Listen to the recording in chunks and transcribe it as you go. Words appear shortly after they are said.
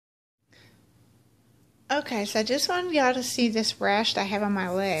Okay, so I just wanted y'all to see this rash that I have on my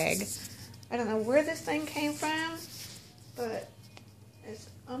leg. I don't know where this thing came from, but it's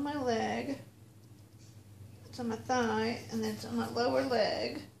on my leg. It's on my thigh, and then it's on my lower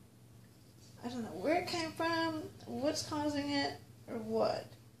leg. I don't know where it came from, what's causing it, or what.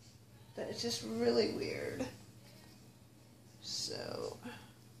 But it's just really weird. So,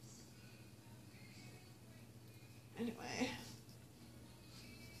 anyway.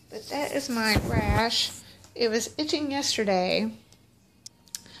 But that is my rash. It was itching yesterday,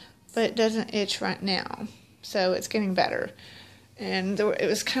 but it doesn't itch right now. So it's getting better. And it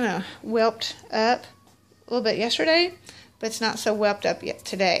was kind of whelped up a little bit yesterday, but it's not so whelped up yet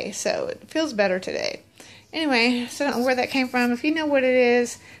today. So it feels better today. Anyway, so I don't know where that came from. If you know what it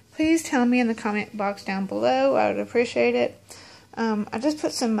is, please tell me in the comment box down below. I would appreciate it. I just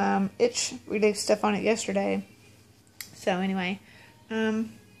put some itch relief stuff on it yesterday. So anyway,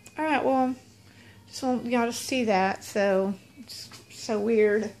 alright, well, just want y'all to see that, so it's so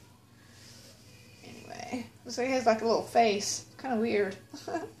weird. Anyway, looks like it has like a little face. Kind of weird.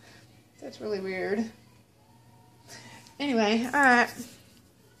 That's really weird. Anyway, alright.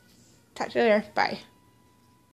 Talk to you later. Bye.